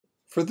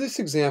For this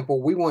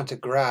example, we want to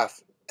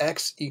graph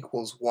x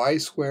equals y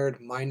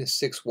squared minus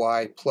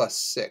 6y plus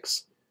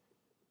 6.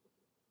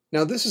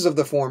 Now this is of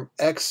the form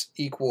x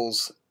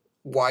equals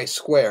y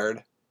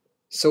squared,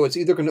 so it's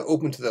either going to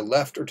open to the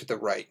left or to the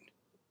right.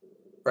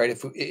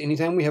 Right?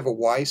 Anytime we have a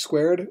y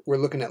squared, we're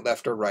looking at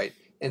left or right.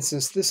 And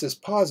since this is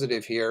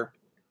positive here,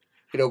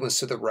 it opens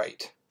to the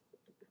right.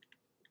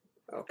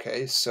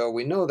 Okay, so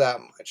we know that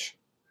much.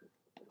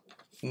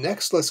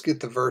 Next, let's get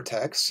the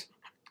vertex.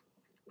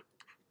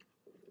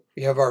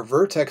 We have our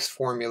vertex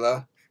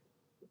formula,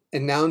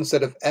 and now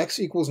instead of x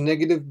equals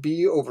negative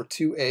b over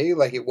 2a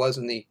like it was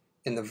in the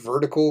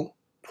vertical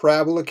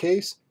parabola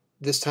case,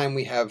 this time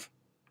we have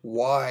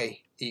y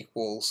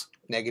equals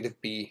negative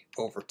b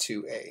over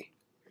 2a.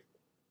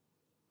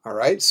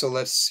 Alright, so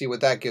let's see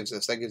what that gives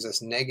us. That gives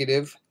us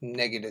negative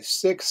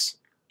 6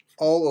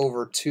 all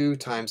over 2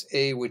 times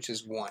a, which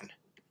is 1.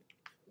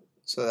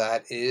 So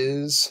that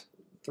is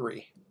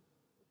 3.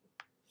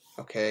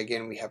 Okay,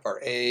 again we have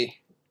our a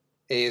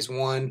is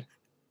 1,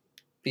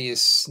 b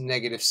is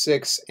negative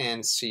 6,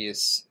 and c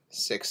is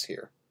 6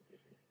 here.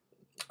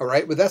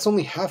 Alright, but that's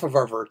only half of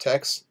our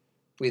vertex.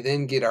 We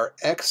then get our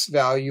x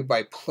value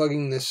by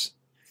plugging this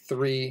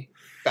 3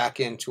 back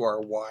into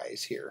our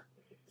y's here.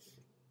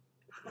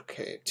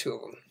 Okay, 2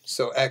 of them.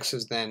 So x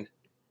is then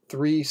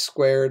 3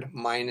 squared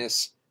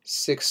minus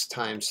 6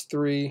 times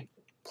 3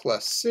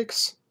 plus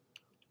 6.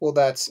 Well,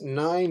 that's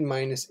 9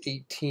 minus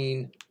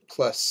 18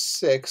 plus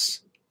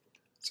 6.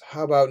 So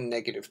how about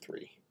negative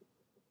 3?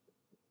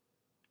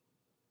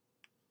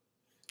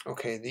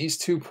 Okay, these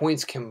 2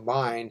 points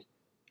combine.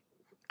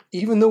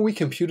 Even though we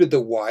computed the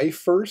y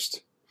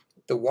first,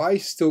 the y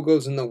still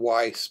goes in the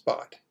y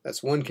spot.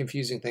 That's one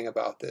confusing thing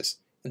about this.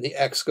 And the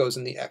x goes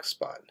in the x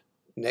spot.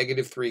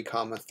 Negative 3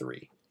 comma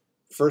 3.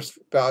 First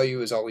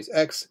value is always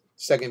x,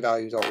 second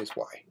value is always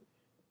y.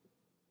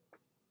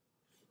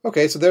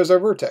 Okay, so there's our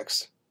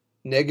vertex.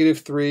 Negative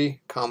 3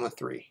 comma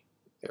 3.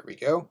 There we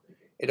go.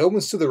 It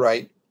opens to the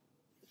right.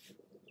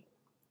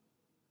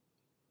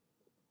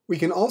 We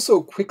can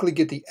also quickly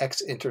get the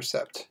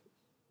X-intercept,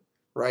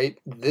 right?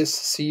 This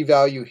c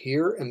value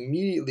here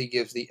immediately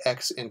gives the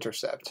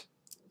X-intercept.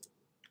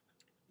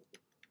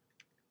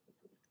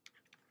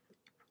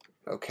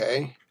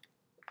 Okay,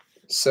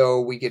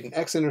 so we get an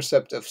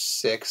X-intercept of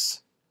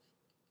 6.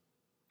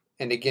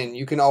 And again,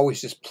 you can always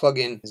just plug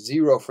in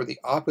 0 for the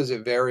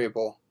opposite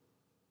variable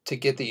to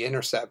get the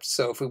intercept.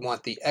 So if we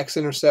want the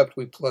X-intercept,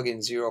 we plug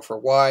in 0 for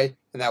y,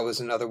 and that was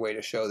another way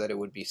to show that it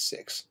would be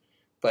 6.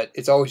 But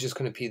it's always just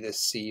going to be this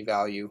c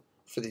value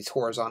for these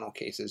horizontal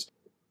cases.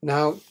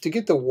 Now, to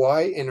get the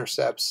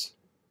y-intercepts,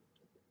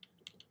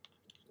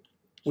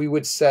 we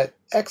would set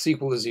x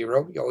equal to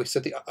 0. You always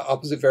set the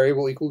opposite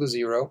variable equal to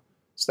 0.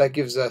 So that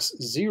gives us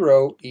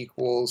 0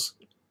 equals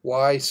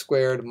y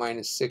squared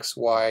minus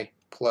 6y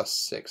plus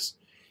 6.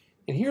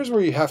 And here's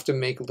where you have to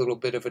make a little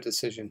bit of a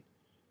decision.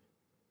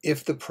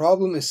 If the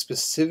problem is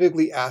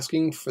specifically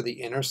asking for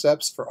the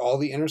intercepts, for all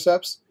the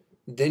intercepts,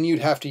 then you'd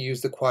have to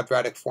use the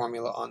quadratic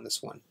formula on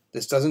this one.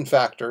 This doesn't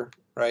factor,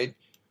 right?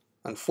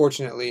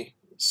 Unfortunately.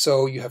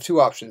 So you have two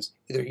options.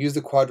 Either use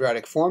the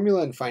quadratic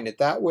formula and find it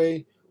that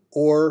way,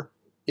 or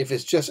if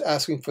it's just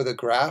asking for the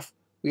graph,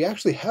 we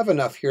actually have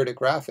enough here to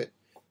graph it.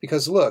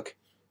 Because look,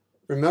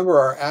 remember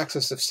our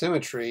axis of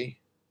symmetry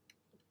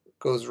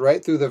goes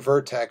right through the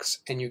vertex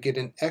and you get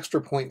an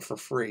extra point for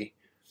free.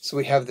 So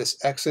we have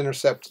this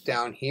x-intercept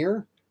down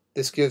here.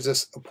 This gives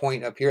us a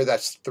point up here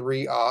that's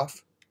 3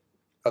 off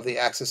of the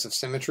axis of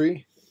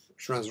symmetry,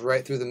 which runs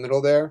right through the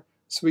middle there.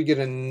 So we get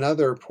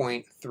another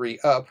point 3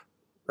 up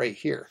right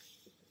here.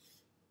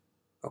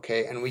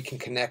 Okay, and we can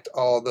connect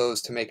all those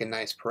to make a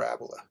nice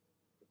parabola.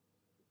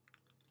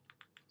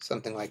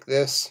 Something like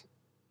this,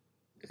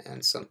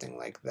 and something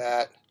like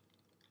that.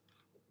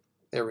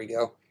 There we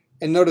go.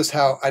 And notice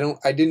how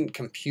I didn't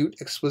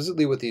compute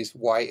explicitly what these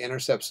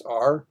y-intercepts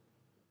are,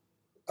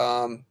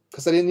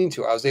 because I didn't need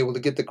to. I was able to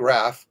get the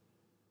graph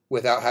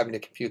without having to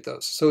compute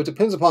those. So it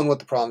depends upon what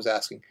the problem is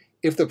asking.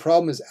 If the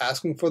problem is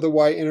asking for the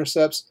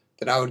y-intercepts,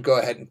 then I would go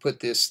ahead and put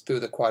this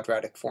through the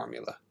quadratic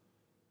formula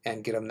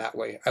and get them that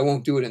way. I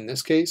won't do it in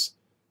this case,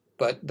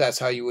 but that's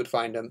how you would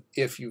find them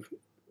if you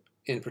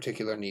in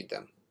particular need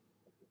them.